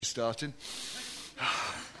Starting.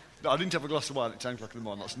 No, I didn't have a glass of wine at 10 o'clock in the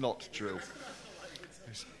morning. That's not true.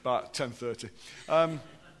 It's about 10:30.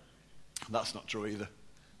 That's not true either.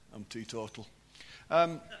 I'm teetotal.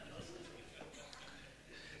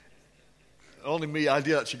 Only me, I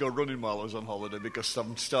did actually go running while I was on holiday because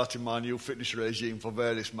I'm starting my new fitness regime for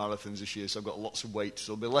various marathons this year, so I've got lots of weight,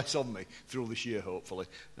 so there'll be less on me through this year, hopefully,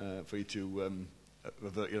 for you to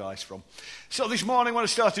avert your eyes from. So this morning I want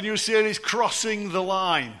to start a new series, Crossing the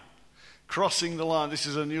Line. Crossing the Line. This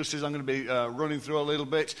is a new series I'm going to be running through a little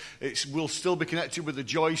bit. We'll still be connected with the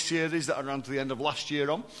Joy series that I ran to the end of last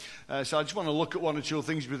year on. So I just want to look at one or two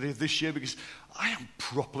things with this year because I am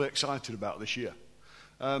properly excited about this year.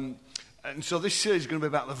 And so this series is going to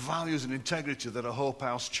be about the values and integrity that a Hope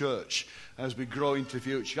House Church as we grow into the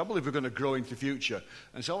future. I believe we're going to grow into the future.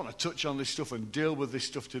 And so I want to touch on this stuff and deal with this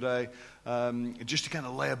stuff today, just to kind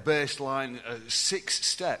of lay a baseline, 6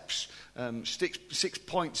 steps, 6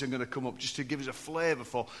 points are going to come up just to give us a flavour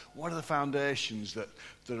for what are the foundations that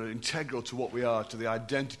are integral to what we are, to the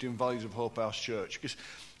identity and values of Hope House Church. Because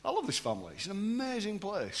I love this family. It's an amazing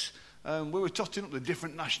place. We were totting up the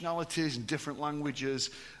different nationalities and different languages,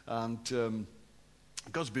 and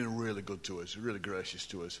God's been really good to us, really gracious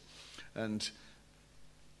to us. And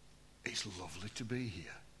it's lovely to be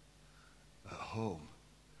here, at home,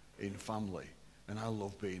 in family. And I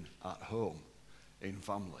love being at home, in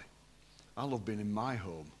family. I love being in my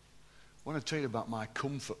home. I want to tell you about my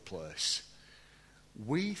comfort place.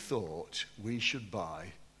 We thought we should buy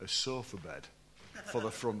a sofa bed for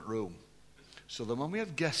the front room. So that when we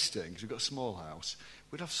have guests staying, because we've got a small house,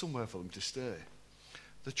 we'd have somewhere for them to stay.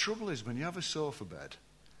 The trouble is, when you have a sofa bed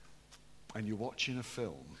and you're watching a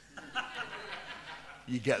film,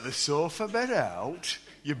 you get the sofa bed out,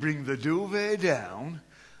 you bring the duvet down,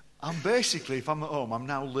 and basically, if I'm at home, I'm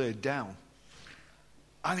now laid down.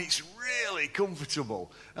 And it's really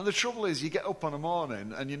comfortable. And the trouble is, you get up on a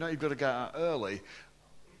morning and you know you've got to get out early,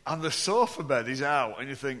 and the sofa bed is out, and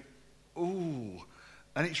you think, ooh.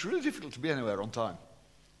 And it's really difficult to be anywhere on time.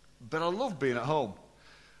 But I love being at home.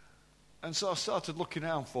 And so I started looking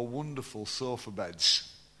out for wonderful sofa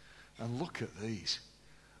beds. And look at these.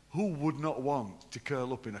 Who would not want to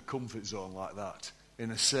curl up in a comfort zone like that?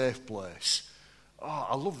 In a safe place? Oh,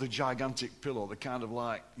 I love the gigantic pillow, the kind of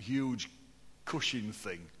like huge cushion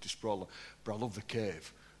thing to sprawl on. But I love the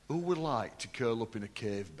cave. Who would like to curl up in a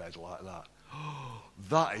cave bed like that? Oh,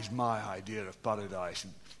 that is my idea of paradise.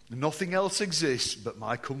 Nothing else exists but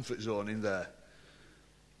my comfort zone in there.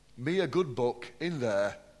 Me, a good book in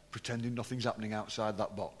there, pretending nothing's happening outside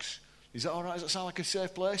that box. Is that all right? Does that sound like a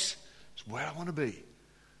safe place? It's where I want to be.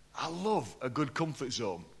 I love a good comfort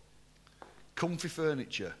zone. Comfy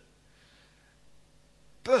furniture.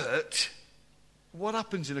 But what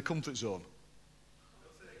happens in a comfort zone?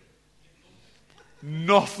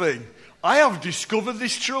 Nothing. I have discovered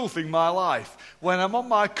this truth in my life. When I'm on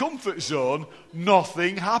my comfort zone,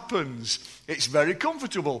 nothing happens. It's very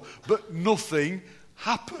comfortable, but nothing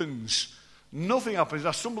happens. Nothing happens.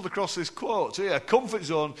 I stumbled across this quote. So yeah, comfort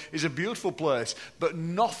zone is a beautiful place, but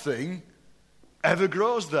nothing ever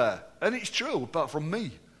grows there. And it's true, apart from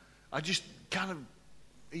me. I just kind of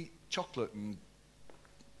eat chocolate and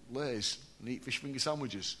Lay's and eat fish finger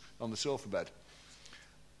sandwiches on the sofa bed.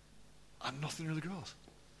 And nothing really grows.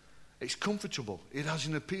 It's comfortable. It has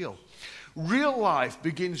an appeal. Real life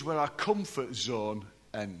begins where our comfort zone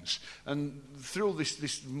ends. And through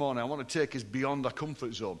this morning, I want to take us beyond our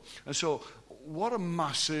comfort zone. And so, what a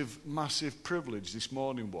massive, massive privilege this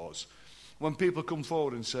morning was when people come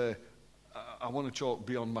forward and say, I want to talk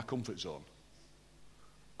beyond my comfort zone.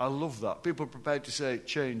 I love that. People are prepared to say,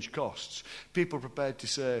 change costs. People are prepared to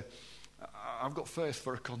say, I've got faith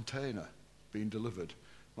for a container being delivered.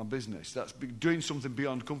 My business, that's doing something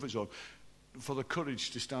beyond comfort zone, for the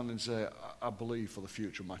courage to stand and say, I believe for the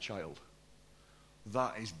future of my child.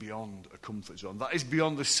 That is beyond a comfort zone. That is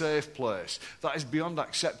beyond the safe place. That is beyond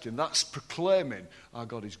accepting. That's proclaiming our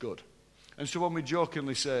God is good. And so when we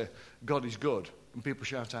jokingly say God is good, and people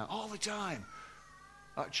shout out all the time,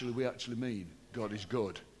 actually we actually mean God is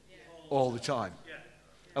good all the time.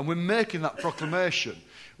 And we're making that proclamation.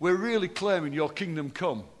 We're really claiming your kingdom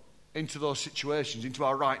come into those situations, into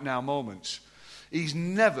our right now moments. He's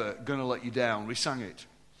never going to let you down. We sang it.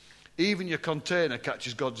 Even your container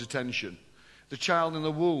catches God's attention. The child in the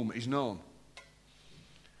womb is known.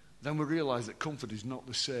 Then we realise that comfort is not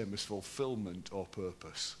the same as fulfilment or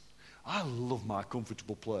purpose. I love my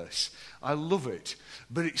comfortable place. I love it.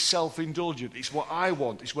 But it's self-indulgent. It's what I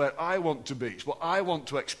want. It's where I want to be. It's what I want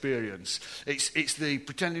to experience. It's the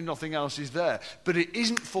pretending nothing else is there. But it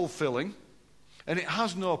isn't fulfilling. And it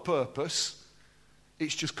has no purpose.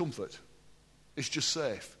 It's just comfort. It's just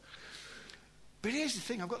safe. But here's the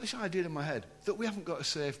thing, I've got this idea in my head that we haven't got a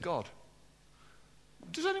safe God.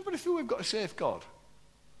 Does anybody feel we've got a safe God?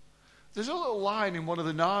 There's a little line in one of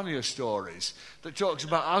the Narnia stories that talks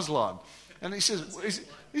about Aslan, and it says,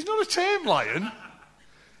 he's not a tame lion.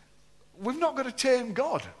 We've not got a tame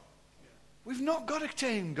God. We've not got a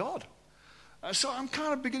tame God. So I'm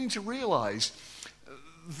kind of beginning to realise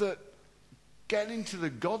that getting into the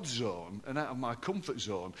God zone and out of my comfort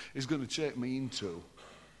zone is going to take me into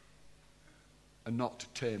a not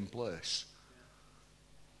tame place.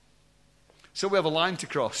 So we have a line to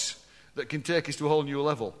cross that can take us to a whole new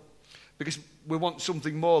level, because we want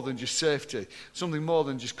something more than just safety, something more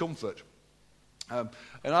than just comfort. And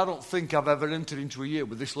I don't think I've ever entered into a year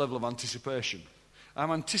with this level of anticipation.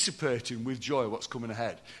 I'm anticipating with joy what's coming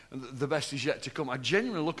ahead, and the best is yet to come. I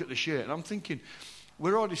genuinely look at this year and I'm thinking,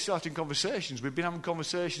 we're already starting conversations. We've been having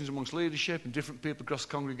conversations amongst leadership and different people across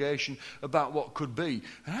the congregation about what could be.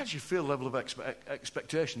 And I actually feel a level of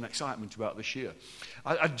expectation and excitement about this year.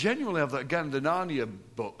 I genuinely have that. Again, the Narnia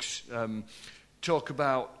books talk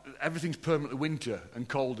about everything's permanently winter and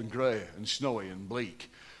cold and grey and snowy and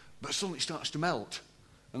bleak. But suddenly it starts to melt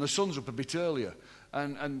and the sun's up a bit earlier.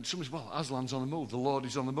 And somebody says, well, Aslan's on the move. The Lord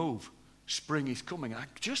is on the move. Spring is coming. I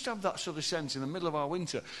just have that sort of sense in the middle of our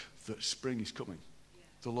winter that spring is coming.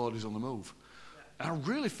 The Lord is on the move. And I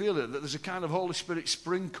really feel it, that there's a kind of Holy Spirit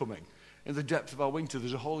spring coming. In the depth of our winter,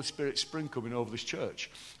 there's a Holy Spirit spring coming over this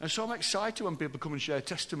church. And so I'm excited when people come and share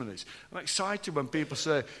testimonies. I'm excited when people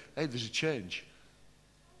say, hey, there's a change.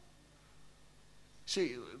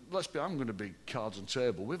 See, I'm going to be cards on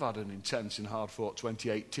table. We've had an intense and hard-fought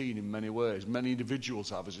 2018 in many ways. Many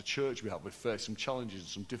individuals have. As a church, we've faced some challenges and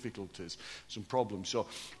some difficulties, some problems. So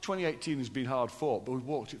 2018 has been hard-fought, but we've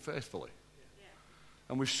walked it faithfully.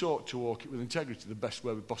 And we've sought to walk it with integrity the best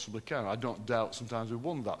way we possibly can. I don't doubt sometimes we've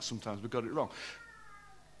won that, sometimes we've got it wrong.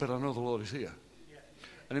 But I know the Lord is here.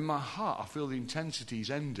 And in my heart, I feel the intensity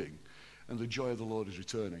is ending and the joy of the Lord is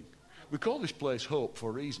returning. We call this place Hope for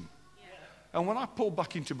a reason. And when I pulled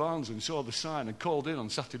back into Barnsley and saw the sign and called in on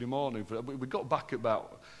Saturday morning, we got back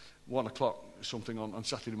about 1 o'clock something on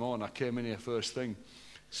Saturday morning. I came in here first thing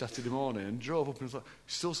Saturday morning and drove up and thought,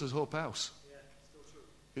 it still says Hope House.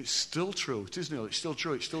 It's still true. It is, Neil. It's still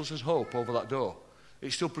true. It still says hope over that door.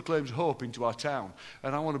 It still proclaims hope into our town.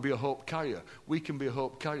 And I want to be a hope carrier. We can be a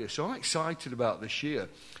hope carrier. So I'm excited about this year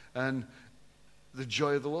and the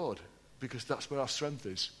joy of the Lord, because that's where our strength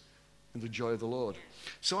is, in the joy of the Lord.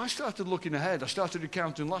 So I started looking ahead. I started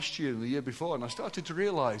recounting last year and the year before, and I started to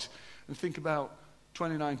realise and think about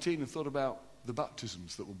 2019 and thought about the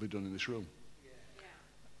baptisms that will be done in this room.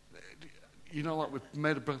 You know, like we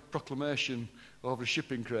made a proclamation over a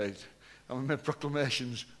shipping crate, and we made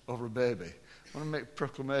proclamations over a baby. I want to make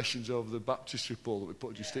proclamations over the baptistry pool that we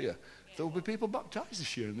put just here. There will be people baptised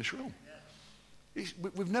this year in this room.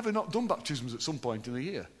 We've never not done baptisms at some point in the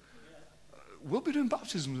year. We'll be doing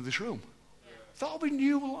baptisms in this room. That'll be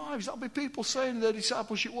new lives. That'll be people saying in their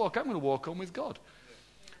discipleship walk, I'm going to walk on with God.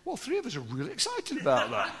 Well, 3 of us are really excited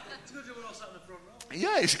about that. It's good we're not sat in the front row.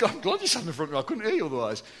 Yeah, I'm glad you sat in the front row. I couldn't hear you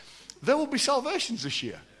otherwise. There will be salvations this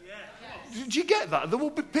year. Yeah. Do you get that? There will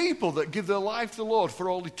be people that give their life to the Lord for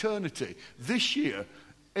all eternity this year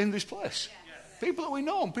in this place. People that we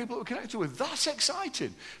know and people that we're connected with. That's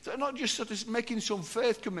exciting. They're not just sort of making some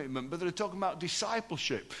faith commitment, but they're talking about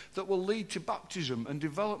discipleship that will lead to baptism and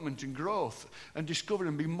development and growth and discovery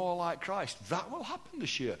and be more like Christ. That will happen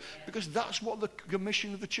this year, because that's what the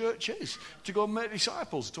commission of the church is, to go and make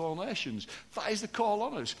disciples to all nations. That is the call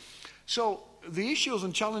on us. So the issues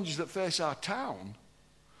and challenges that face our town,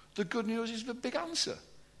 the good news is the big answer.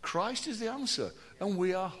 Christ is the answer, and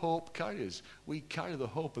we are hope carriers. We carry the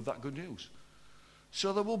hope of that good news.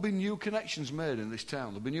 So there will be new connections made in this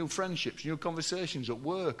town. There'll be new friendships, new conversations at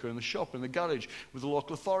work or in the shop, in the garage, with the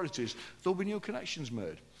local authorities. There'll be new connections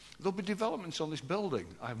made. There'll be developments on this building.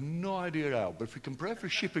 I have no idea how, but if we can pray for a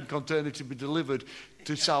shipping container to be delivered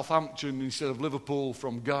to Southampton instead of Liverpool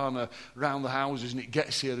from Ghana round the houses, and it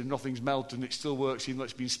gets here and nothing's melted and it still works even though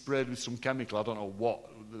it's been sprayed with some chemical, I don't know what.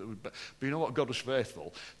 But you know what? God was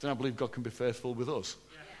faithful. Then I believe God can be faithful with us.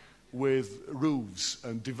 With roofs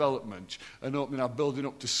and development and opening our building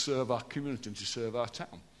up to serve our community and to serve our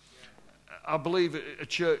town. I believe a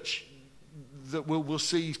church that will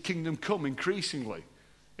see kingdom come increasingly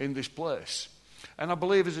in this place. And I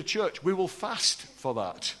believe as a church we will fast for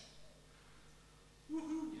that.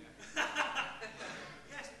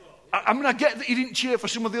 I mean, I get that you didn't cheer for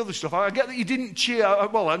some of the other stuff. I get that you didn't cheer.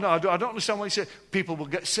 Well, I don't understand why you say people will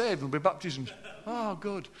get saved and there'll be baptisms. Oh,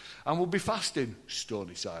 good. And we'll be fasting.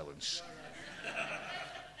 Stony silence.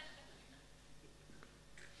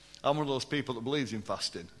 I'm one of those people that believes in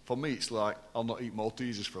fasting. For me, it's like, I'll not eat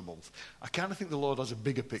Maltesers for a month. I kind of think the Lord has a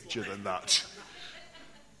bigger picture than that.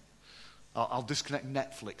 I'll disconnect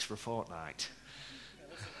Netflix for a fortnight.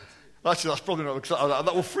 Actually, that's probably not exciting.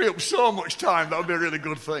 That will free up so much time. That would be a really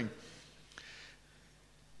good thing.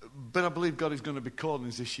 But I believe God is going to be calling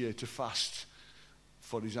us this year to fast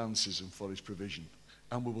for his answers and for his provision.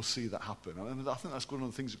 And we will see that happen. I think that's one of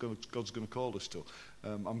the things that God's going to call us to.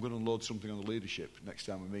 I'm going to unload something on the leadership next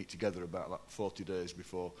time we meet together about like 40 days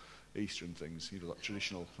before Easter and things. You know, that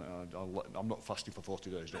traditional, I'm not fasting for 40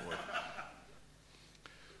 days, don't worry.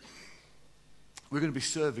 We're going to be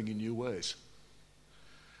serving in new ways.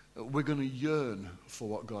 We're going to yearn for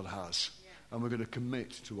what God has. And we're going to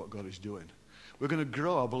commit to what God is doing. We're going to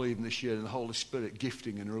grow, I believe, in this year in the Holy Spirit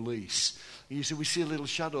gifting and release. And you see, we see little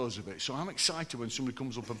shadows of it. So I'm excited when somebody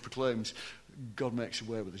comes up and proclaims, God makes a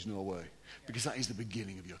way where there's no way. Because that is the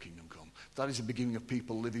beginning of your kingdom come. That is the beginning of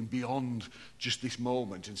people living beyond just this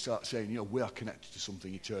moment and start saying, you know, we are connected to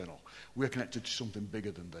something eternal. We're connected to something bigger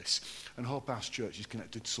than this. And Hope House Church is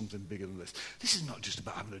connected to something bigger than this. This is not just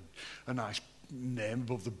about having a nice name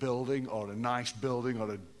above the building or a nice building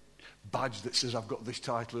or a badge that says I've got this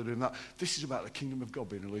title or doing that. This is about the kingdom of God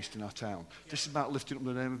being released in our town. This is about lifting up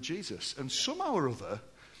the name of Jesus. And somehow or other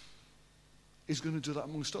is going to do that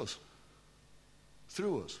amongst us.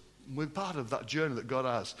 Through us. We're part of that journey that God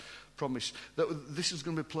has promised. That this is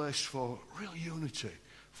going to be a place for real unity,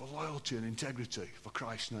 for loyalty and integrity, for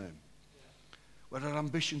Christ's name. Where our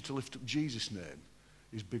ambition to lift up Jesus' name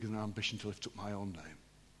is bigger than our ambition to lift up my own name.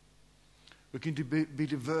 We can be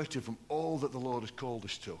diverted from all that the Lord has called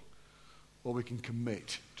us to. Or we can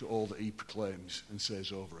commit to all that he proclaims and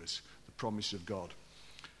says over us, the promise of God.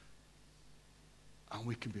 And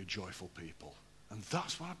we can be a joyful people. And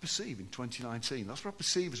that's what I perceive in 2019. That's what I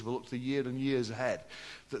perceive as we look to the year and years ahead.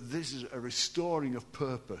 That this is a restoring of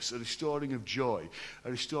purpose, a restoring of joy,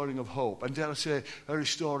 a restoring of hope, and dare I say, a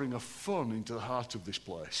restoring of fun into the heart of this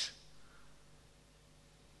place.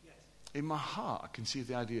 Yes. In my heart, I can see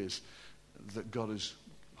the ideas that God has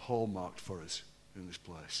hallmarked for us in this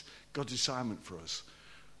place. God's assignment for us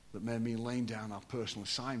that may mean laying down our personal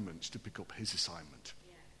assignments to pick up his assignment.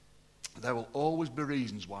 Yeah. There will always be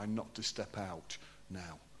reasons why not to step out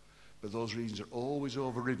now. But those reasons are always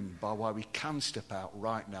overridden by why we can step out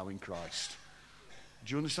right now in Christ.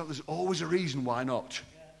 Do you understand? There's always a reason why not.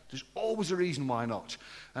 There's always a reason why not.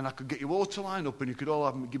 And I could get you all to line up and you could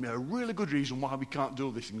all give me a really good reason why we can't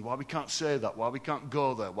do this thing, why we can't say that, why we can't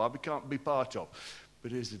go there, why we can't be part of.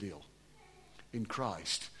 But here's the deal. In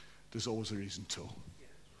Christ, there's always a reason to.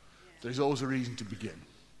 There's always a reason to begin.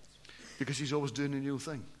 Because he's always doing a new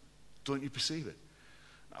thing. Don't you perceive it?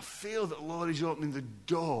 I feel that the Lord is opening the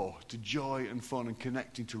door to joy and fun and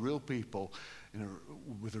connecting to real people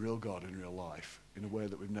with a real God in real life in a way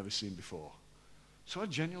that we've never seen before. So I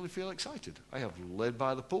genuinely feel excited. I have laid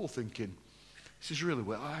by the pool thinking, this is really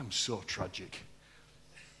well, I am so tragic.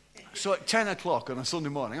 So at 10 o'clock on a Sunday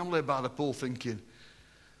morning, I'm laid by the pool thinking,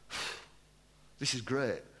 this is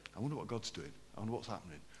great. I wonder what God's doing. I wonder what's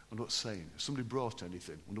happening. I wonder what's saying. Has somebody brought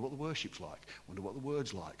anything? I wonder what the worship's like. I wonder what the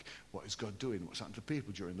word's like. What is God doing? What's happened to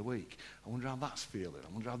people during the week? I wonder how that's feeling.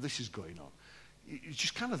 I wonder how this is going on. It's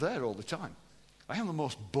just kind of there all the time. I am the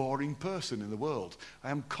most boring person in the world. I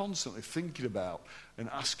am constantly thinking about and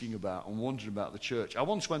asking about and wondering about the church. I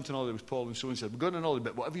once went on holiday with Paul and someone said, we're going on holiday,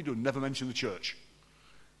 but whatever you do, never mention the church.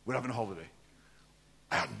 We're having a holiday.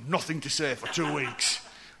 I had nothing to say for 2 weeks.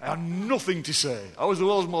 I had nothing to say. I was the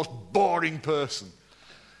world's most boring person.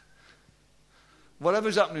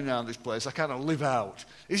 Whatever's happening now in this place, I kind of live out.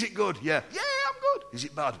 Is it good? Yeah. Yeah, I'm good. Is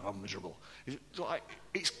it bad? I'm miserable.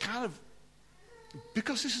 It's kind of,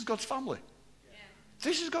 because this is God's family.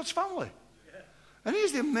 This is God's family. And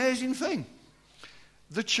here's the amazing thing.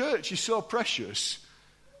 The church is so precious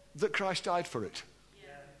that Christ died for it.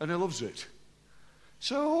 And he loves it.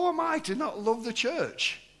 So who am I to not love the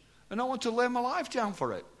church? And I want to lay my life down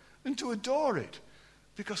for it. And to adore it.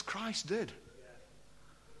 Because Christ did.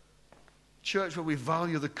 Church where we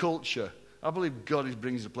value the culture. I believe God is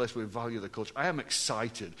bringing us a place where we value the culture. I am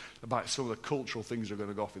excited about some of the cultural things that are going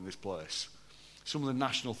to go off in this place. Some of the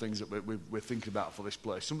national things that we're thinking about for this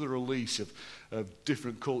place. Some of the release of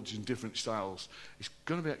different cultures and different styles. It's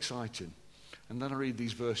going to be exciting. And then I read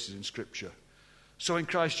these verses in Scripture. So in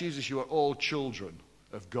Christ Jesus you are all children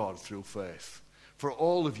of God through faith. For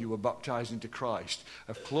all of you were baptized into Christ,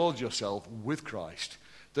 have clothed yourself with Christ.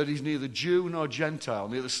 That is neither Jew nor Gentile,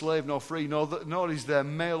 neither slave nor free, nor is there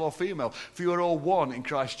male or female. For you are all one in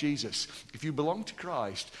Christ Jesus. If you belong to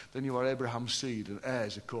Christ, then you are Abraham's seed and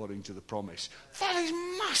heirs according to the promise. That is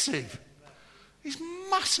massive. It's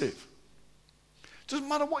massive. Doesn't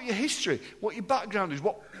matter what your history, what your background is,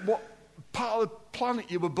 what part of the planet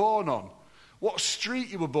you were born on, what street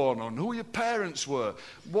you were born on, who your parents were,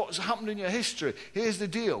 what's happened in your history. Here's the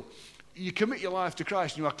deal. You commit your life to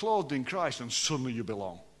Christ, and you are clothed in Christ, and suddenly you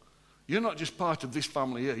belong. You're not just part of this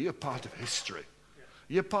family here, you're part of history.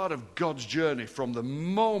 You're part of God's journey from the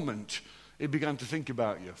moment He began to think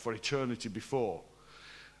about you for eternity before.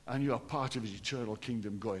 And you are part of His eternal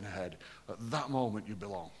kingdom going ahead. At that moment you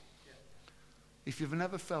belong. If you've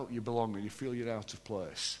never felt you belong and you feel you're out of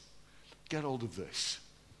place, get hold of this.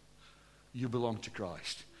 You belong to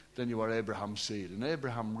Christ. Then you are Abraham's seed. And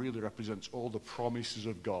Abraham really represents all the promises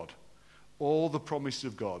of God. All the promises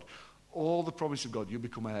of God. All the promises of God. You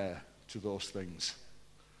become heir to those things.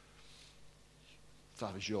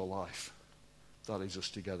 That is your life. That is us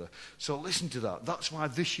together. So listen to that. That's why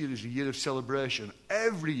this year is a year of celebration.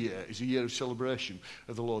 Every year is a year of celebration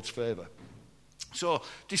of the Lord's favour. So,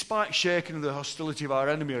 despite shaking the hostility of our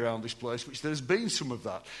enemy around this place, which there's been some of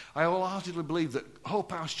that, I wholeheartedly believe that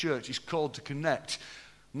Hope House Church is called to connect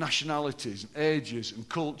nationalities, and ages, and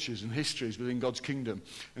cultures, and histories within God's kingdom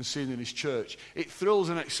and seen in His church. It thrills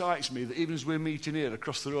and excites me that even as we're meeting here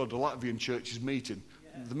across the road, the Latvian church is meeting.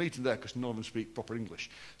 Yeah. They're meeting there because none of them speak proper English,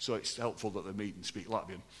 so it's helpful that they meet and speak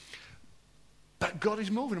Latvian. But God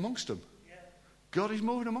is moving amongst them. Yeah. God is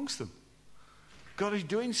moving amongst them. God is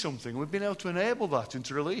doing something. We've been able to enable that and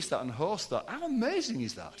to release that and host that. How amazing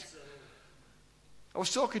is that? I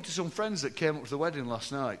was talking to some friends that came up to the wedding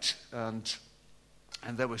last night, and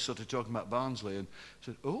they were sort of talking about Barnsley, and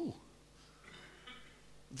said, oh,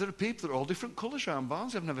 there are people that are all different colours around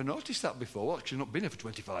Barnsley. I've never noticed that before. Well, actually, not been here for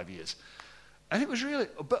 25 years. And it was really,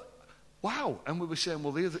 but wow. And we were saying,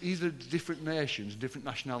 well, these are different nations, different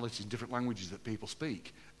nationalities, different languages that people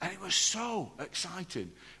speak. And it was so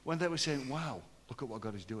exciting when they were saying, wow, look at what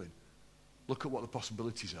God is doing. Look at what the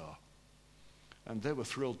possibilities are. And they were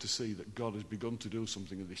thrilled to see that God has begun to do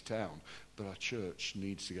something in this town, but our church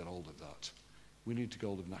needs to get hold of that. We need to get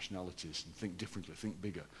hold of nationalities and think differently, think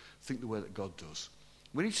bigger, think the way that God does.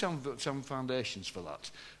 We need some foundations for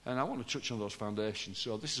that. And I want to touch on those foundations.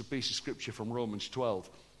 So this is a piece of scripture from Romans 12.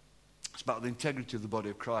 It's about the integrity of the body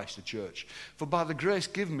of Christ, the church. For by the grace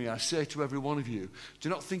given me, I say to every one of you, do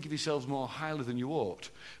not think of yourselves more highly than you ought,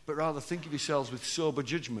 but rather think of yourselves with sober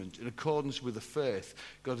judgment in accordance with the faith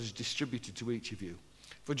God has distributed to each of you.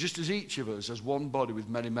 For just as each of us has one body with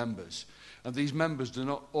many members, and these members do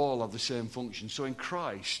not all have the same function, so in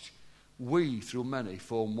Christ, we, through many,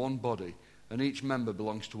 form one body, and each member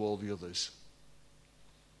belongs to all the others.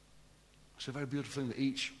 It's a very beautiful thing that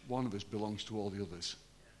each one of us belongs to all the others.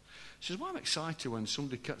 She says, well, I'm excited when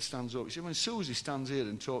somebody stands up. You see, when Susie stands here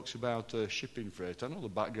and talks about shipping freight, I know the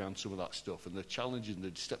background, some of that stuff, and the challenges and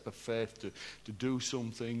the step of faith to do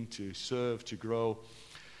something, to serve, to grow.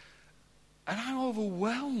 And I'm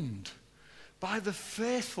overwhelmed by the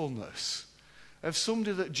faithfulness of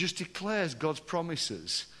somebody that just declares God's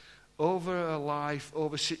promises over a life,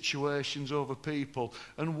 over situations, over people,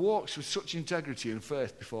 and walks with such integrity and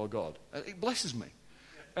faith before God. And it blesses me.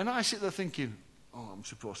 And I sit there thinking, oh, I'm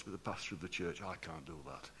supposed to be the pastor of the church. I can't do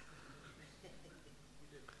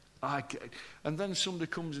that. And then somebody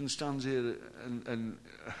comes and stands here and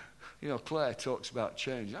you know, Claire talks about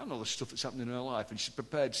change. I know the stuff that's happening in her life, and she's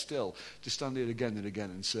prepared still to stand here again and again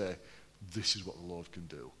and say, this is what the Lord can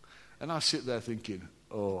do. And I sit there thinking,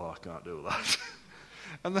 oh, I can't do that.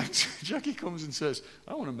 And then Jackie comes and says,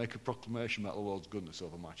 I want to make a proclamation about the Lord's goodness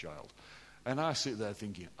over my child. And I sit there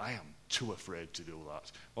thinking, I am too afraid to do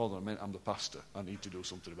that. Although I'm the pastor, I need to do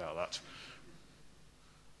something about that.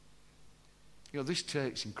 You know, this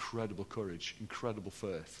takes incredible courage, incredible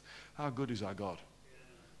faith. How good is our God?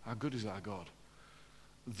 How good is our God?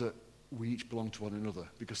 That we each belong to one another.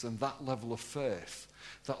 Because then that level of faith,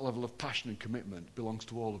 that level of passion and commitment belongs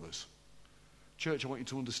to all of us. Church, I want you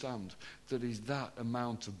to understand that is that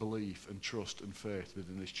amount of belief and trust and faith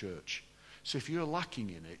within this church. So if you're lacking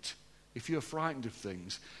in it, if you're frightened of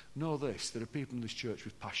things, know this, there are people in this church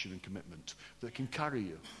with passion and commitment that can carry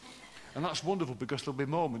you. And that's wonderful because there'll be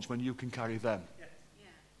moments when you can carry them. Yeah.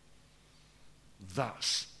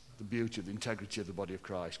 That's the beauty of the integrity of the body of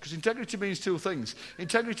Christ. Because integrity means two things.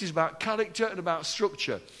 Integrity is about character and about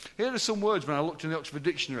structure. Here are some words when I looked in the Oxford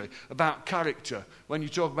Dictionary about character, when you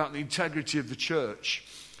talk about the integrity of the church,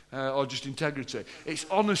 or just integrity. It's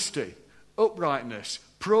honesty, uprightness,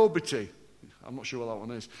 probity. I'm not sure what that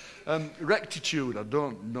one is. Rectitude, I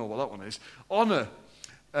don't know what that one is. Honour,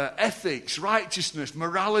 ethics, righteousness,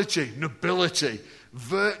 morality, nobility,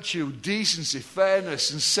 virtue, decency, fairness,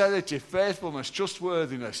 sincerity, faithfulness,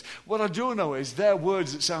 trustworthiness. What I do know is they're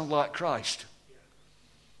words that sound like Christ.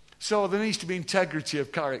 So there needs to be integrity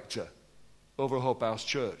of character, over a Hope House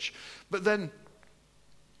church. But then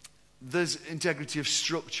there's integrity of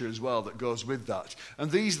structure as well that goes with that. And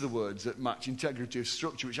these are the words that match integrity of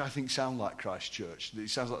structure, which I think sound like Christ Church. It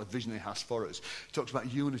sounds like the vision he has for us. It talks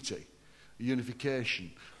about unity,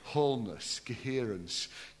 unification, wholeness, coherence,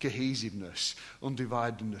 cohesiveness,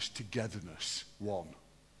 undividedness, togetherness, one.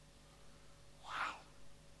 Wow.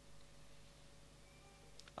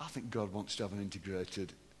 I think God wants to have an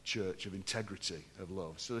integrated church of integrity, of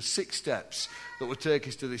love. So there's 6 steps that will take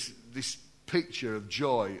us to this picture of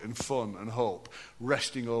joy and fun and hope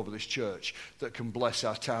resting over this church that can bless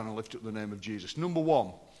our town and lift up the name of Jesus. Number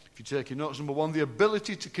 1, if you take your notes, number 1, the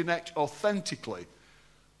ability to connect authentically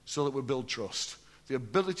so that we build trust. The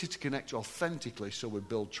ability to connect authentically so we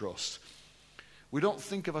build trust. We don't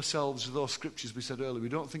think of ourselves, those scriptures we said earlier, we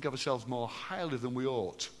don't think of ourselves more highly than we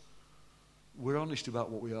ought. We're honest about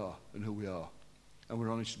what we are and who we are. And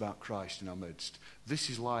we're honest about Christ in our midst. This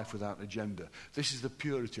is life without an agenda. This is the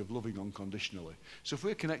purity of loving unconditionally. So if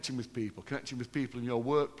we're connecting with people in your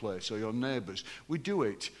workplace or your neighbours, we do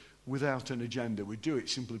it without an agenda. We do it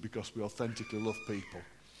simply because we authentically love people.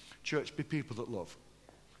 Church, be people that love.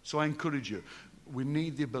 So I encourage you, we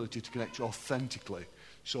need the ability to connect authentically,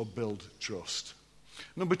 so build trust.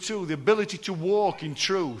 Number 2, the ability to walk in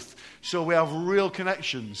truth, so we have real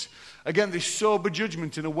connections. Again, this sober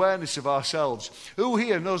judgment and awareness of ourselves. Who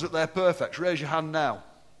here knows that they're perfect? Raise your hand now.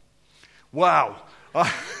 Wow.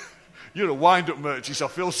 You're a wind-up merchant, so I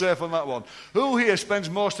feel safe on that one. Who here spends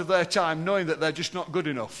most of their time knowing that they're just not good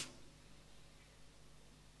enough?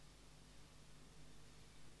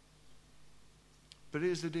 But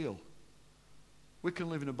here's the deal. We can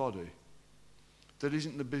live in a body that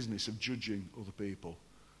isn't the business of judging other people,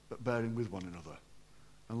 but bearing with one another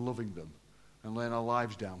and loving them and laying our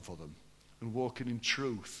lives down for them and walking in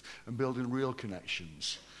truth and building real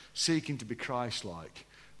connections, seeking to be Christ-like,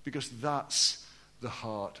 because that's the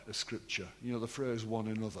heart of Scripture. You know, the phrase one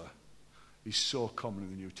another is so common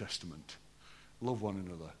in the New Testament. Love one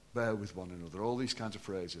another, bear with one another, all these kinds of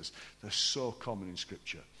phrases, they're so common in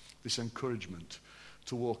Scripture. This encouragement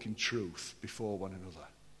to walk in truth before one another.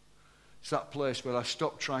 It's that place where I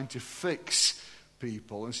stop trying to fix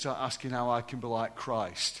people and start asking how I can be like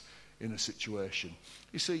Christ in a situation.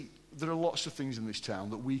 You see, there are lots of things in this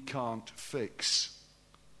town that we can't fix.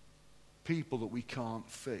 People that we can't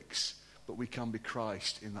fix, but we can be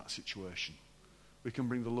Christ in that situation. We can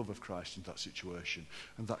bring the love of Christ into that situation,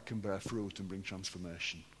 and that can bear fruit and bring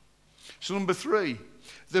transformation. So number 3,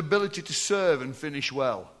 the ability to serve and finish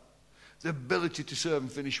well. The ability to serve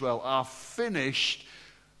and finish well. Our finish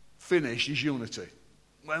is unity.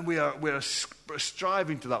 When we are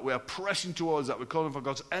striving to that, we are pressing towards that, we're calling for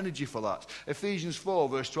God's energy for that. Ephesians 4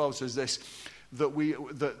 verse 12 says this, that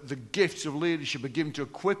the gifts of leadership are given to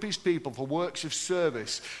equip his people for works of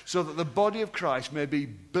service, so that the body of Christ may be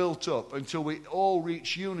built up until we all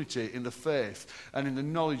reach unity in the faith and in the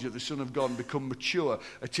knowledge of the Son of God and become mature,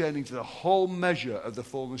 attaining to the whole measure of the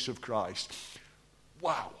fullness of Christ.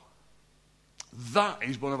 Wow. That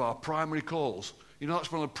is one of our primary calls. You know,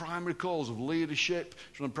 that's one of the primary calls of leadership.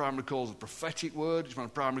 It's one of the primary calls of prophetic word. It's one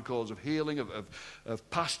of the primary calls of healing, of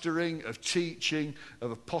pastoring, of teaching,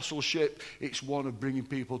 of apostleship. It's one of bringing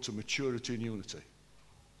people to maturity and unity.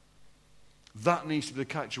 That needs to be the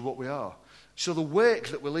character of what we are. So the wake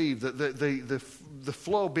that we leave, the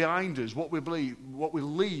flow behind us, what we believe, what we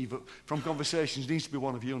leave from conversations needs to be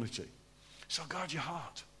one of unity. So guard your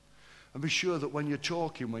heart. And be sure that when you're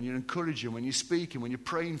talking, when you're encouraging, when you're speaking, when you're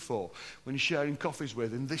praying for, when you're sharing coffees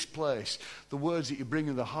with, in this place, the words that you bring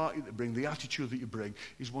and the heart that you bring, the attitude that you bring,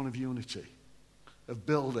 is one of unity, of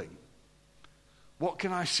building. What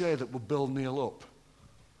can I say that will build Neil up?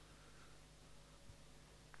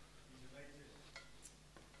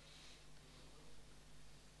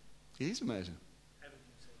 He is amazing.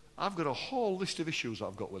 I've got a whole list of issues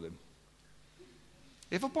I've got with him.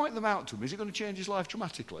 If I point them out to him, is it going to change his life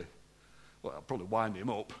dramatically? Well, I'll probably wind him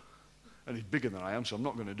up. And he's bigger than I am, so I'm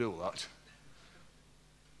not going to do that.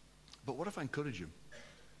 But what if I encourage him?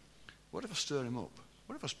 What if I stir him up?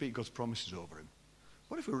 What if I speak God's promises over him?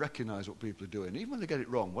 What if we recognise what people are doing? Even when they get it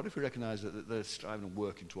wrong, what if we recognise that they're striving and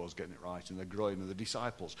working towards getting it right and they're growing and they're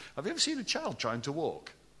disciples? Have you ever seen a child trying to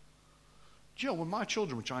walk? Do you know, when my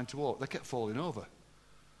children were trying to walk, they kept falling over.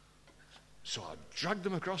 So I dragged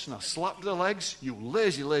them across and I slapped their legs. You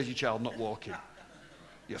lazy, lazy child not walking.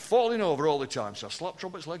 You're falling over all the time. So I slapped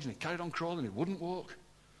Robert's legs and he carried on crawling. He wouldn't walk.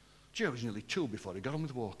 Joe was nearly 2 before he got on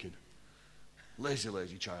with walking. Lazy,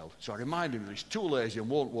 lazy child. So I reminded him that he's too lazy and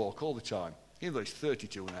won't walk all the time. Even though he's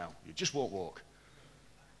 32 now, he just won't walk.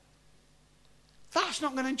 That's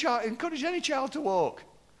not going to encourage any child to walk.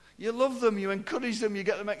 You love them, you encourage them, you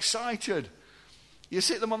get them excited. You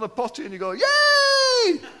sit them on the potty and you go,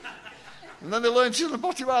 yay! And then they learn to sit on the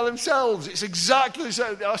potty by themselves. It's exactly the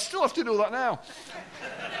same. I still have to do that now.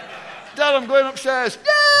 Dad, I'm going upstairs.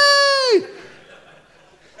 Yay!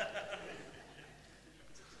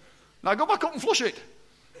 Now go back up and flush it.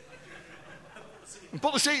 And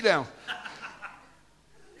put the seat down.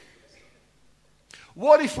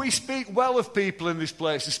 What if we speak well of people in this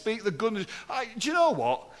place and speak the goodness? Do you know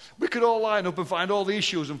what? We could all line up and find all the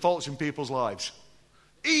issues and faults in people's lives.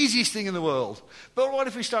 Easiest thing in the world. But what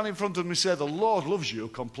if we stand in front of them and say, the Lord loves you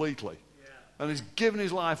completely. Yeah. And he's given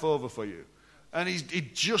his life over for you. And he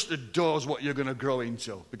just adores what you're going to grow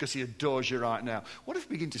into because he adores you right now. What if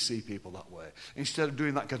we begin to see people that way? Instead of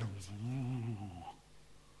doing that kind of...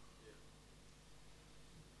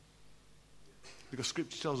 Because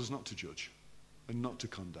Scripture tells us not to judge and not to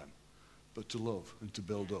condemn, but to love and to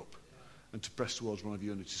build up and to press towards one of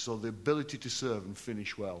unity. So the ability to serve and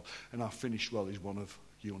finish well, and our finish well is one of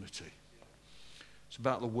unity. It's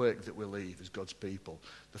about the work that we leave as God's people,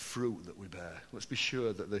 the fruit that we bear. Let's be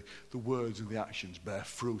sure that the words and the actions bear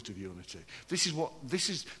fruit of unity. This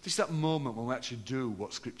is that moment when we actually do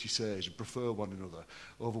what Scripture says and prefer one another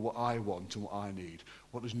over what I want and what I need.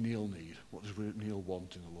 What does Neil need? What does Neil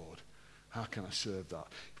want in the Lord? How can I serve that?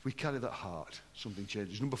 If we carry that heart, something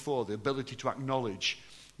changes. Number 4, the ability to acknowledge.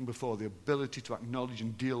 Number 4, the ability to acknowledge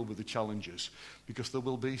and deal with the challenges, because there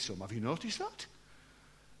will be some. Have you noticed that?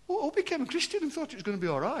 I became a Christian and thought it was going to be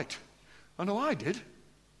all right. I know I did.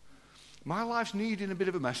 My life's needing a bit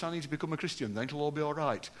of a mess. I need to become a Christian. Then it'll all be all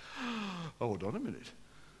right. Oh, hold on a minute.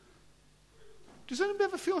 Does anybody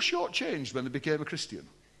ever feel shortchanged when they became a Christian?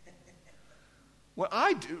 Well,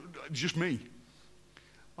 I do. Just me.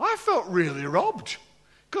 I felt really robbed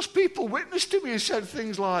because people witnessed to me and said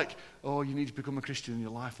things like, oh, you need to become a Christian and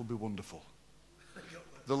your life will be wonderful.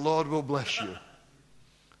 The Lord will bless you.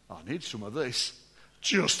 I need some of this.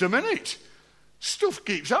 Just a minute. Stuff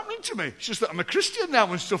keeps happening to me. It's just that I'm a Christian now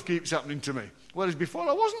and stuff keeps happening to me. Whereas before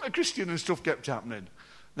I wasn't a Christian and stuff kept happening.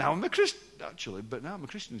 Now I'm a Christian, actually, but now I'm a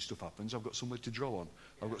Christian and stuff happens. I've got somewhere to draw on.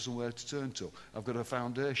 I've got somewhere to turn to. I've got a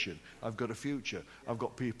foundation. I've got a future. I've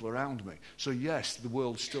got people around me. So yes, the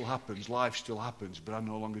world still happens, life still happens, but I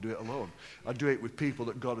no longer do it alone. I do it with people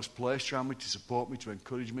that God has placed around me to support me, to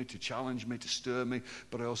encourage me, to challenge me, to stir me,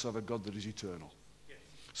 but I also have a God that is eternal.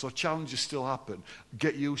 So challenges still happen.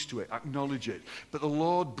 Get used to it. Acknowledge it. But the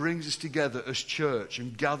Lord brings us together as church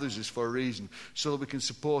and gathers us for a reason so that we can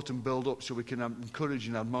support and build up, so we can encourage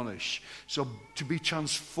and admonish. So to be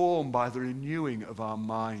transformed by the renewing of our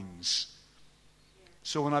minds.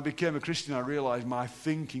 So when I became a Christian, I realized my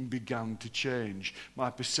thinking began to change. My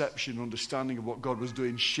perception, understanding of what God was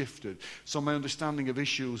doing shifted. So my understanding of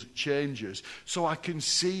issues changes. So I can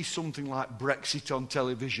see something like Brexit on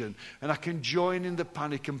television and I can join in the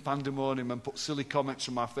panic and pandemonium and put silly comments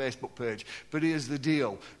on my Facebook page. But here's the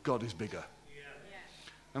deal. God is bigger. Yeah.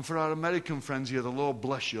 And for our American friends here, the Lord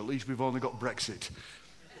bless you. At least we've only got Brexit.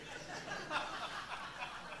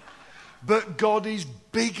 But God is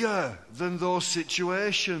bigger than those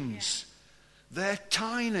situations. They're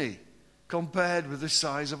tiny compared with the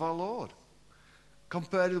size of our Lord.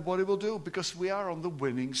 Compared with what he will do, because we are on the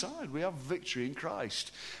winning side. We have victory in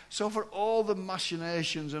Christ. So for all the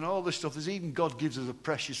machinations and all the stuff, there's even God gives us a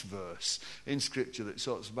precious verse in Scripture that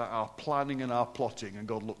talks about our planning and our plotting, and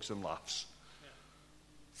God looks and laughs.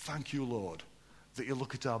 Thank you, Lord, that you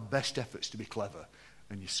look at our best efforts to be clever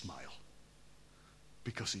and you smile.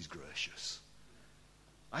 Because he's gracious.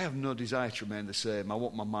 I have no desire to remain the same. I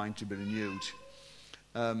want my mind to be renewed.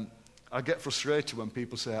 I get frustrated when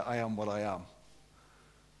people say, I am what I am.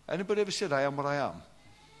 Anybody ever said, I am what I am?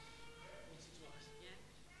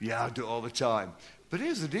 Yeah, I do it all the time. But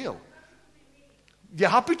here's the deal. You're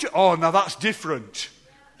happy to... Oh, now that's different.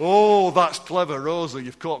 Oh, that's clever, Rosa.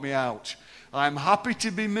 You've caught me out. I'm happy to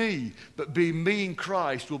be me, but being me in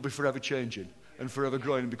Christ will be forever changing. And forever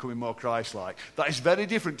growing and becoming more Christ-like. That is very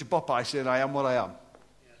different to Popeye saying, I am what I am.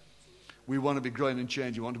 We want to be growing and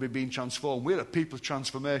changing. We want to be being transformed. We're a people of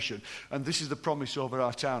transformation. And this is the promise over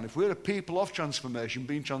our town. If we're a people of transformation,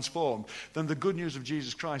 being transformed, then the good news of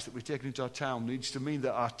Jesus Christ that we've taken into our town needs to mean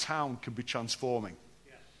that our town can be transforming. Do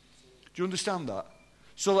you understand that?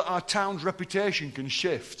 So that our town's reputation can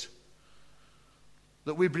shift.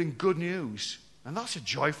 That we bring good news. And that's a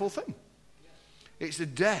joyful thing. It's the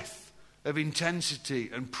death of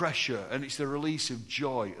intensity and pressure, and it's the release of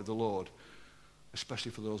joy of the Lord,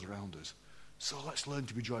 especially for those around us. So let's learn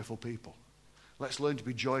to be joyful people. Let's learn to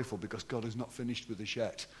be joyful because God is not finished with us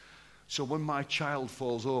yet. So when my child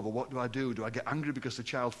falls over, what do? Do I get angry because the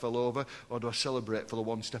child fell over, or do I celebrate for the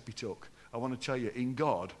one step he took? I want to tell you, in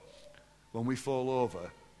God, when we fall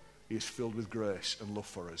over, He is filled with grace and love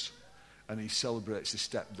for us. And he celebrates the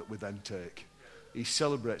step that we then take. He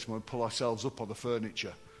celebrates when we pull ourselves up on the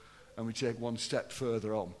furniture and we take one step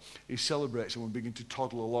further on. He celebrates when we begin to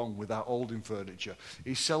toddle along without holding furniture.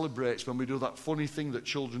 He celebrates when we do that funny thing that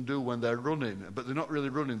children do when they're running, but they're not really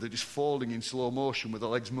running, they're just falling in slow motion with their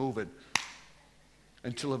legs moving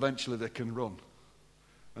until eventually they can run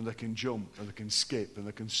and they can jump and they can skip and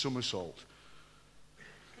they can somersault.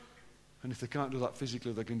 And if they can't do that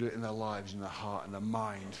physically, they can do it in their lives, in their heart, in their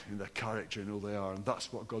mind, in their character, and who they are. And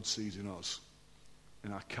that's what God sees in us.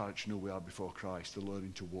 In our character and who we are before Christ. They're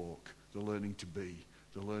learning to walk. They're learning to be.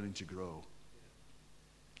 They're learning to grow.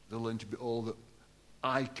 They're learning to be all that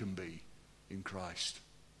I can be in Christ.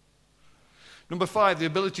 Number 5, the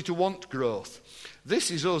ability to want growth. This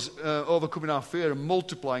is us overcoming our fear and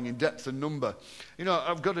multiplying in depth and number. You know,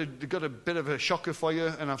 I've got a bit of a shocker for you,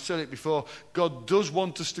 and I've said it before. God does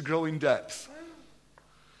want us to grow in depth,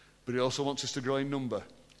 but he also wants us to grow in number.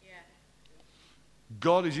 Yeah.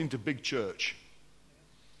 God is into big church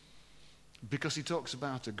because he talks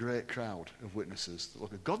about a great crowd of witnesses.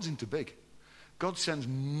 Look, God's into big. God sends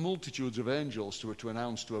multitudes of angels to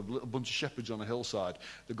announce to a little bunch of shepherds on a hillside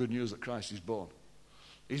the good news that Christ is born.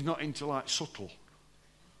 He's not into like subtle.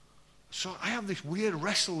 So I have this weird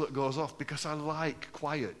wrestle that goes off because I like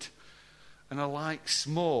quiet and I like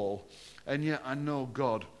small, and yet I know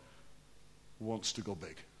God wants to go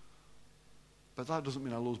big. But that doesn't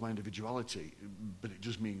mean I lose my individuality, but it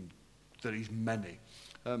just means that he's many.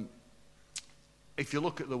 If you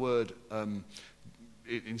look at the word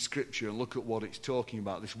in Scripture and look at what it's talking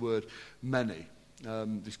about, this word many,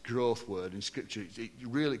 this growth word in Scripture, it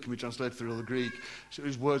really can be translated through the Greek. So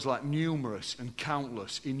there's words like numerous and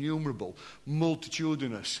countless, innumerable,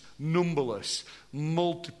 multitudinous, numberless,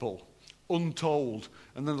 multiple, untold,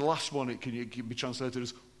 and then the last one it can be translated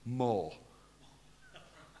as more.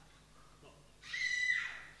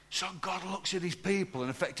 So God looks at his people and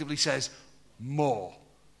effectively says, more.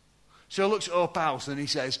 So he looks at Hope House and he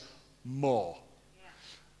says, more.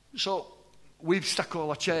 So we've stuck all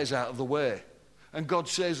our chairs out of the way. And God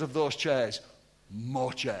says of those chairs,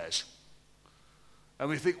 more chairs. And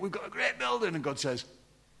we think, we've got a great building. And God says,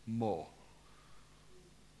 more.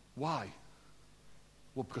 Why?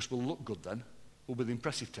 Well, because we'll look good then. We'll be the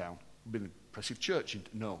impressive town. We'll be the impressive church.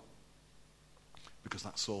 No. Because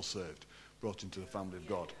that's soul saved, brought into the family of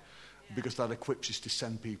God. Because that equips us to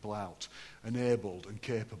send people out, enabled and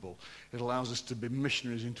capable. It allows us to be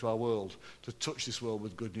missionaries into our world, to touch this world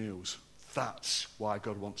with good news. That's why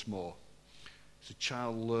God wants more. It's a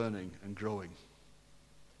child learning and growing.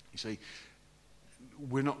 You see,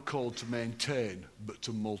 we're not called to maintain, but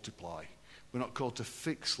to multiply. We're not called to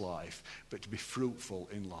fix life, but to be fruitful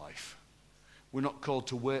in life. We're not called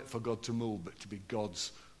to wait for God to move, but to be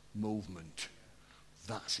God's movement.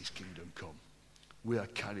 That's his kingdom come. We are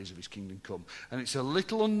carriers of his kingdom come. And it's a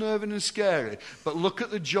little unnerving and scary, but look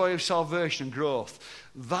at the joy of salvation and growth.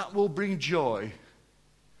 That will bring joy.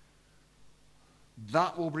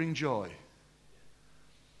 That will bring joy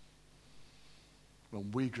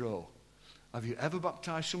when we grow. Have you ever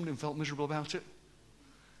baptized somebody and felt miserable about it?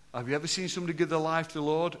 Have you ever seen somebody give their life to the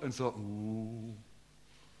Lord and thought, ooh?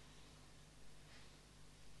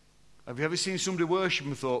 Have you ever seen somebody worship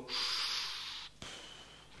and thought,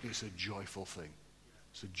 it's a joyful thing.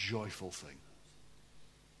 It's a joyful thing.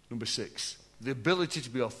 Number 6, the ability to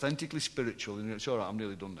be authentically spiritual. It's all right, I'm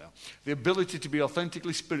nearly done now. The ability to be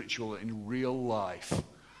authentically spiritual in real life.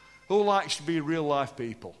 Who likes to be real life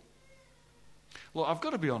people? Look, I've got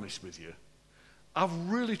to be honest with you. I've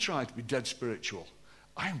really tried to be dead spiritual.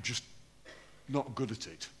 I am just not good at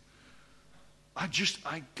it. I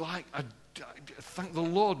thank the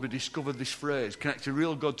Lord we discovered this phrase, connect a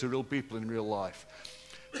real God to real people in real life.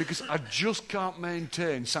 Because I just can't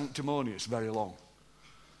maintain sanctimonious very long.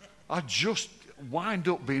 I just wind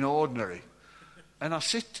up being ordinary. And I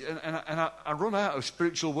sit and I run out of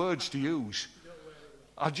spiritual words to use.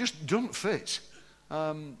 I just don't fit.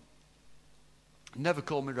 Never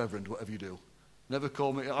call me reverend, whatever you do. Never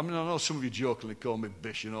call me, I mean, I know some of you jokingly call me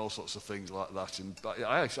bish and all sorts of things like that. And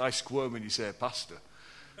I squirm when you say pastor.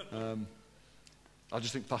 I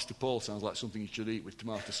just think Pastor Paul sounds like something you should eat with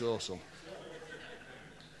tomato sauce on.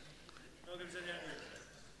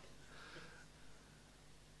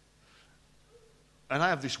 And I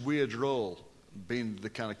have this weird role, being the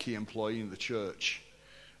kind of key employee in the church,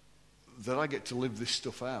 that I get to live this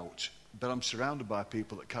stuff out, but I'm surrounded by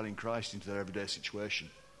people that carry Christ into their everyday situation.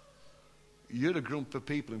 You're a group of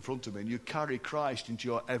people in front of me, and you carry Christ into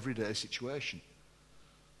your everyday situation.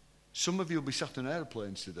 Some of you will be sat in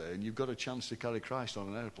airplanes today, and you've got a chance to carry Christ on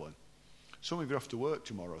an airplane. Some of you have to work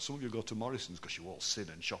tomorrow. Some of you go to Morrison's because you all sin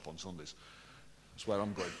and shop on Sundays. That's where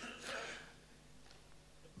I'm going.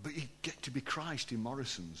 But you get to be Christ in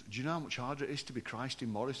Morrison's. Do you know how much harder it is to be Christ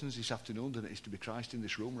in Morrison's this afternoon than it is to be Christ in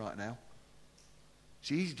this room right now?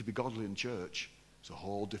 It's easy to be godly in church. It's a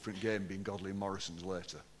whole different game being godly in Morrison's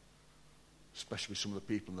later. Especially with some of the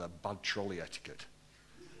people in their bad trolley etiquette.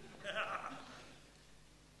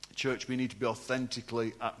 Church, we need to be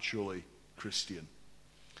authentically, actually Christian.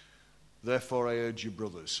 Therefore, I urge you,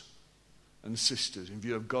 brothers and sisters, in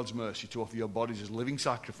view of God's mercy, to offer your bodies as living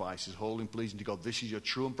sacrifices, holy and pleasing to God. This is your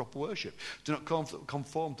true and proper worship. Do not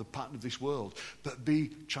conform to the pattern of this world, but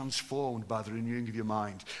be transformed by the renewing of your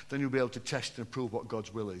mind. Then you'll be able to test and approve what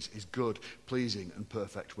God's will is good, pleasing, and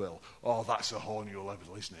perfect will. Oh, that's a whole new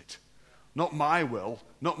level, isn't it? Not my will,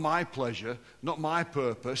 not my pleasure, not my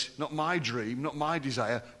purpose, not my dream, not my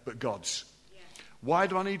desire, but God's. Yeah. Why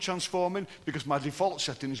do I need transforming? Because my default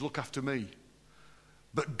setting is look after me.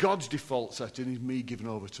 But God's default setting is me giving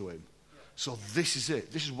over to him. Yeah. So this is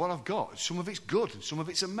it. This is what I've got. Some of it's good, some of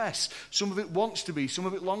it's a mess. Some of it wants to be, some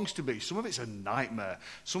of it longs to be. Some of it's a nightmare.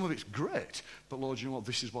 Some of it's great. But Lord, you know what?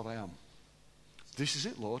 This is what I am. This is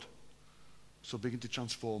it, Lord. So begin to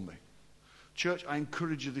transform me. Church, I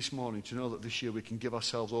encourage you this morning to know that this year we can give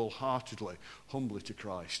ourselves wholeheartedly, humbly to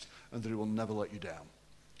Christ, and that he will never let you down.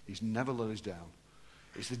 He's never let us down.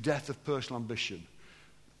 It's the death of personal ambition,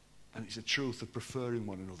 and it's the truth of preferring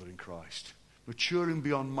one another in Christ. Maturing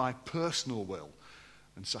beyond my personal will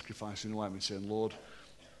and sacrificing away and saying, Lord,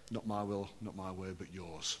 not my will, not my way, but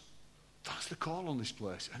yours. That's the call on this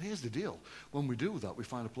place. And here's the deal. When we do that, we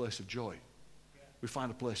find a place of joy. We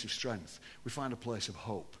find a place of strength. We find a place of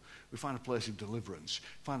hope. We find a place of deliverance.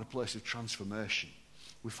 We find a place of transformation.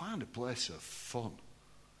 We find a place of fun.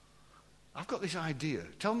 I've got this idea.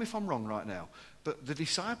 Tell me if I'm wrong right now. But the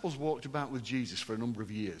disciples walked about with Jesus for a number of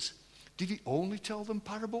years. Did he only tell them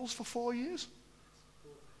parables for 4 years?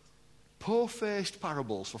 Poor-faced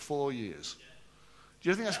parables for 4 years. Do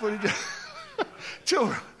you think that's what he did?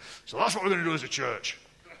 So that's what we're going to do as a church.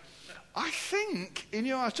 I think, in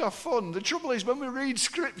your heart, have fun. The trouble is, when we read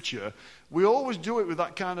Scripture, we always do it with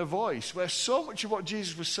that kind of voice, where so much of what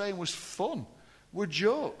Jesus was saying was fun, were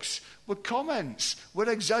jokes, were comments, were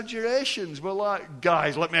exaggerations. We're like,